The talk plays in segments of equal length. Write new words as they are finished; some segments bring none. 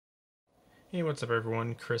Hey, what's up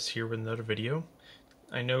everyone? Chris here with another video.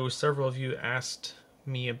 I know several of you asked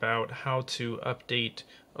me about how to update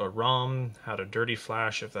a ROM, how to dirty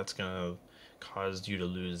flash if that's going to cause you to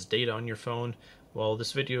lose data on your phone. Well,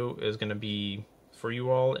 this video is going to be for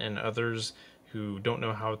you all and others who don't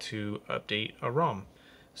know how to update a ROM.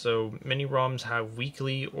 So many ROMs have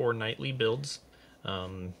weekly or nightly builds.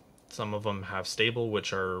 Some of them have stable,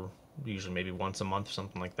 which are usually maybe once a month,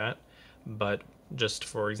 something like that. But just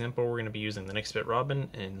for example, we're going to be using the Nextbit Robin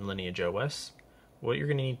in LineageOS. What you're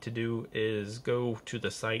going to need to do is go to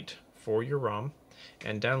the site for your ROM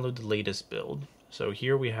and download the latest build. So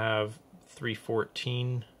here we have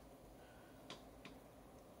 3.14,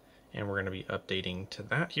 and we're going to be updating to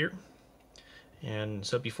that here. And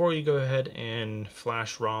so before you go ahead and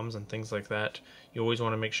flash ROMs and things like that, you always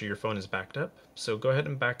want to make sure your phone is backed up. So go ahead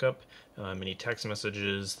and back up any text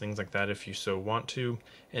messages, things like that if you so want to.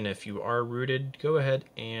 And if you are rooted, go ahead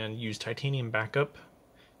and use Titanium Backup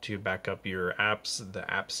to back up your apps,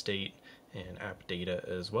 the app state, and app data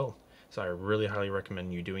as well. So I really highly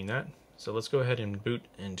recommend you doing that. So let's go ahead and boot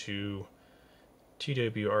into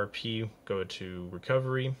TWRP, go to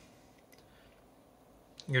Recovery.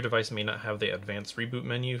 Your device may not have the advanced reboot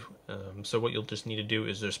menu, so what you'll just need to do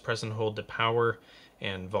is just press and hold the power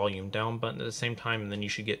and volume down button at the same time, and then you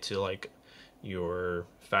should get to like your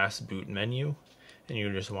fast boot menu, and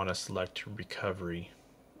you just want to select recovery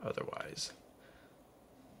otherwise.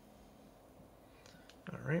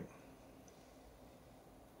 Alright.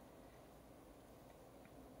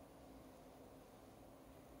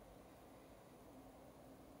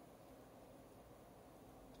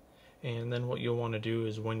 And then what you'll want to do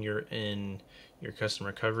is when you're in your custom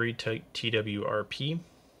recovery TWRP,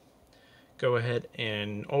 go ahead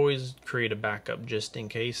and always create a backup just in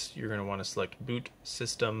case. You're going to want to select boot,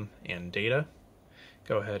 system, and data.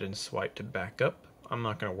 Go ahead and swipe to backup. I'm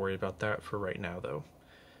not going to worry about that for right now though.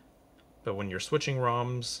 But when you're switching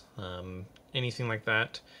ROMs, anything like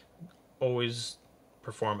that, always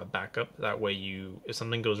perform a backup. That way if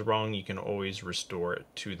something goes wrong, you can always restore it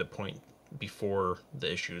to the point before the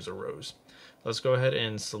issues arose. Let's go ahead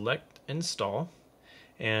and select install,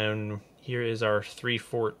 and here is our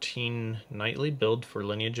 3.14 nightly build for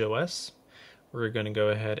LineageOS. We're going to go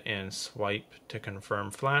ahead and swipe to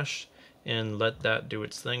confirm flash and let that do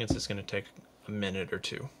its thing. It's just going to take a minute or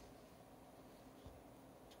two.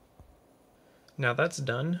 Now that's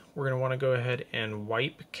done, we're going to want to go ahead and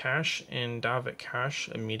wipe cache and Dalvik cache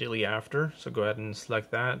immediately after. So go ahead and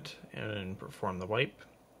select that and perform the wipe.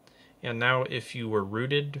 And now if you were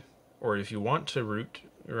rooted, or if you want to root,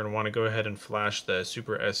 you're going to want to go ahead and flash the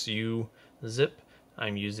Super SU zip.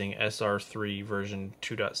 I'm using SR3 version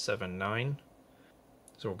 2.79.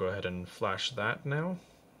 So we'll go ahead and flash that now.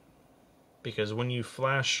 Because when you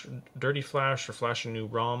flash, dirty flash, or flash a new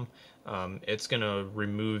ROM, it's going to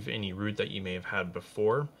remove any root that you may have had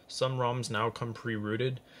before. Some ROMs now come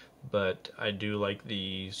pre-rooted, but I do like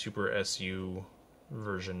the Super SU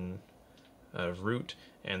version of root,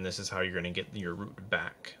 and this is how you're going to get your root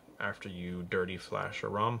back after you dirty flash a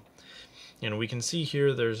ROM. And we can see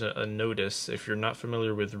here there's a notice if you're not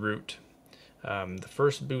familiar with root. The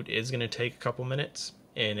first boot is going to take a couple minutes,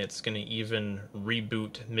 and it's going to even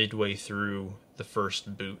reboot midway through the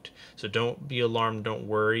first boot. So don't be alarmed, don't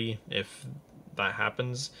worry if that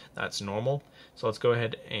happens, that's normal. So let's go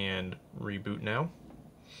ahead and reboot now,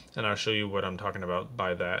 and I'll show you what I'm talking about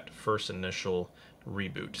by that first initial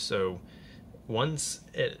reboot. So once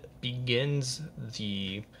it begins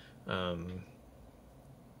the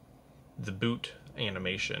boot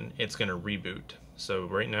animation, it's going to reboot. So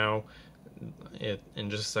right now, in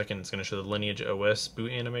just a second, it's going to show the LineageOS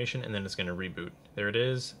boot animation, and then it's going to reboot. There it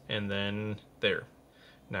is, and then there.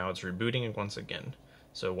 Now it's rebooting once again.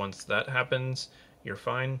 So once that happens, you're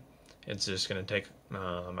fine. It's just going to take,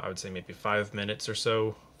 I would say maybe 5 minutes or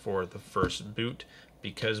so for the first boot,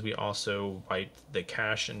 because we also wiped the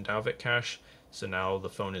cache and Dalvik cache. So now the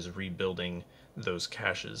phone is rebuilding those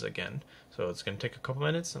caches again. So it's going to take a couple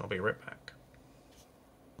minutes, and I'll be right back.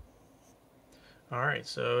 Alright,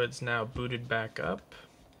 so it's now booted back up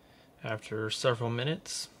after several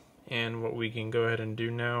minutes, and what we can go ahead and do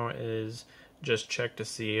now is just check to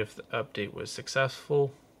see if the update was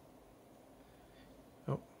successful.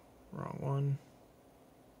 Oh, wrong one.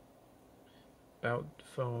 About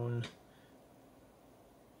phone,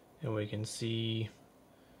 and we can see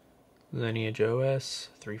LineageOS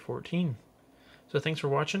 3.14. So thanks for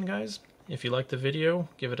watching, guys. If you liked the video,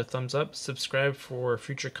 give it a thumbs up, subscribe for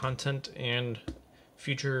future content and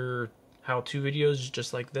future how-to videos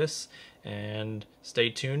just like this, and stay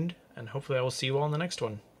tuned, and hopefully I will see you all in the next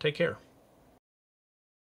one. Take care.